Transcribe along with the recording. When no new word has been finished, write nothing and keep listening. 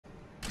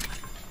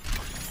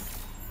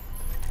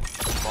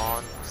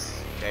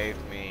bronze gave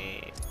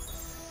me.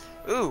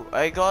 Ooh,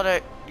 I got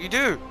it. You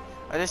do.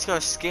 I just got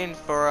a skin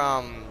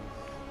for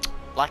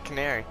Black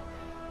Canary.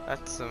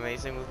 That's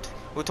amazing.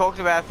 We talked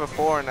about it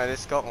before, and I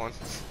just got one.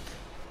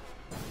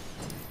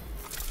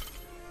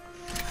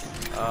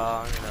 You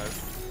know,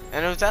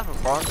 and it was out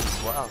for bronze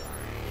as well.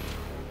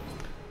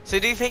 So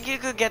do you think you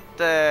could get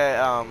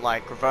the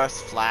like reverse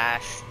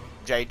flash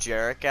Jay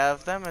Jerick out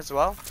of them as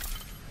well?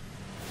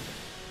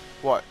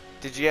 What?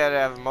 Did you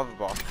have a mother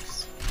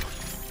box?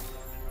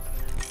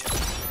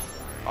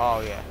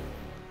 Oh yeah.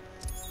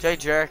 Jay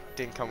Jerick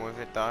didn't come with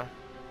it though.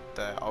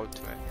 The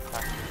ultimate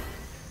pack.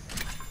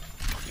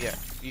 Yeah,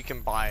 you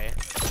can buy it.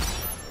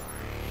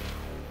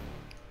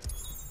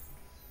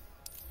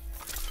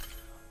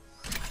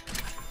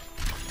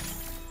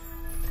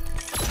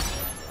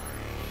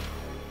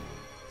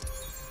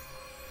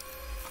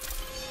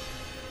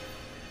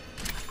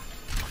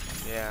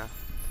 Yeah.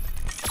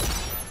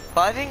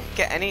 But I didn't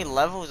get any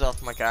levels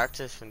off my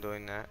characters from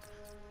doing that.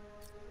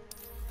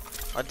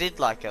 I did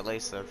like at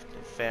least a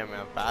fair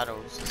amount of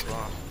battles as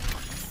well.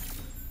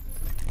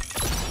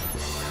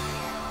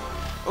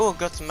 Oh,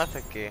 got some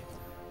epic gear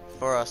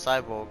for a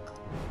cyborg.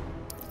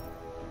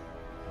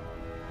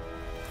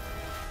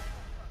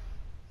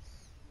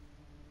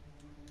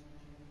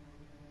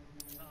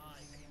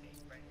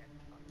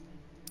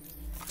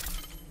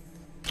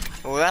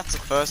 Well, that's the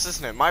first,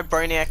 isn't it? My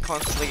Brainiac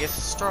constantly gets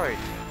destroyed.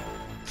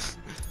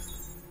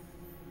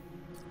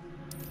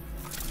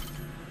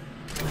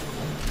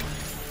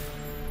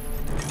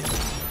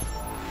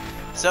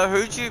 So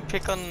who'd you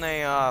pick on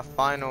the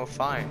final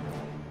fight?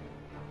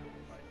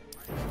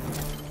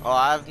 Oh,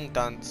 I haven't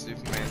done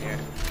Superman yet.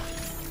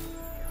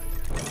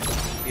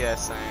 Yeah,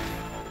 same.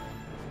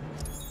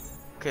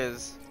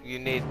 Cause you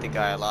need the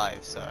guy alive,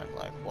 so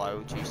like, why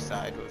would you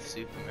side with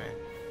Superman?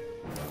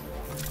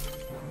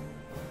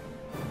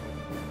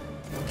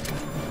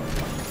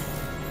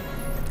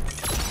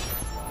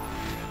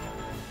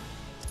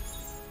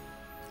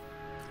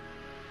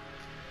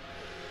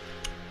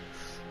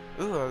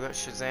 Ooh, I got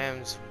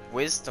Shazam's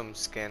wisdom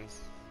skin.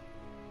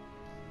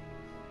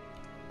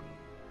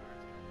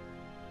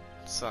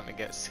 Starting to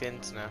get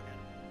skins now.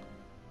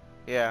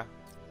 Yeah.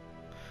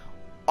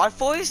 I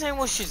thought his name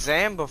was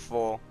Shazam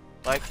before.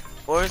 Like,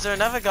 or is there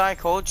another guy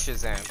called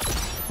Shazam?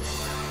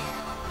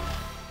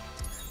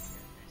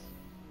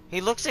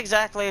 He looks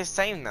exactly the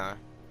same though.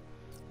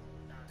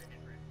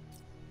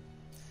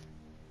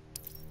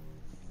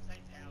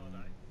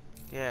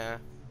 Yeah.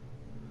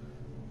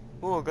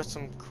 Ooh, I got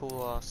some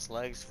cool ass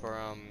legs for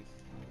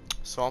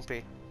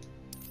Swampy.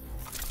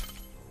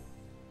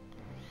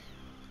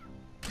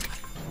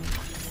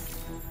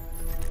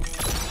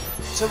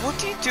 So what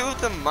do you do with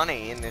the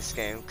money in this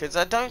game? Because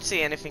I don't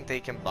see anything that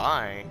you can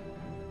buy.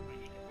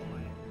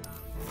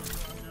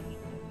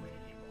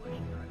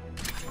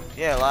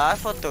 Yeah, like I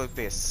thought there would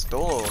be a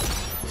store.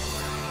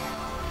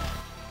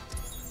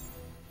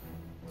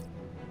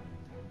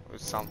 Or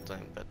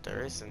something, but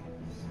there isn't.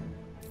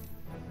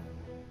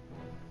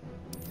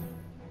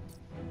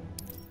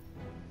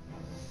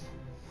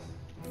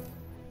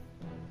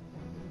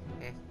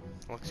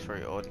 Looks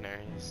very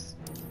ordinary.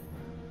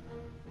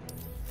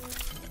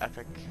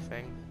 Epic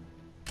thing.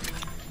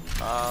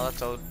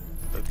 Let's open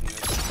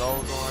this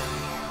gold one.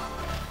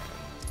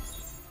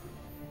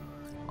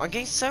 I'm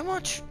getting so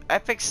much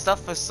epic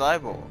stuff for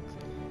Cyborg.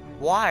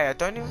 Why? I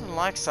don't even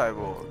like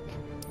Cyborg.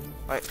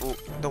 Like,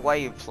 the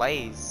way he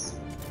plays.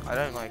 I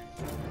don't like.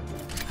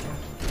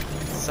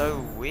 It's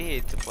so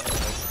weird to play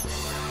this.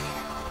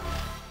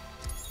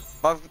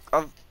 But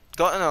I've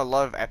gotten a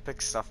lot of epic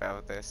stuff out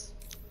of this.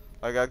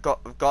 Like I've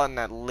gotten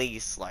at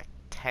least like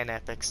 10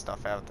 epic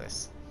stuff out of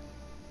this.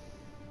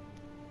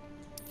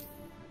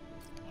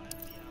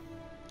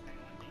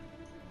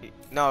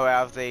 No,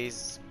 out of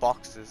these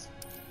boxes.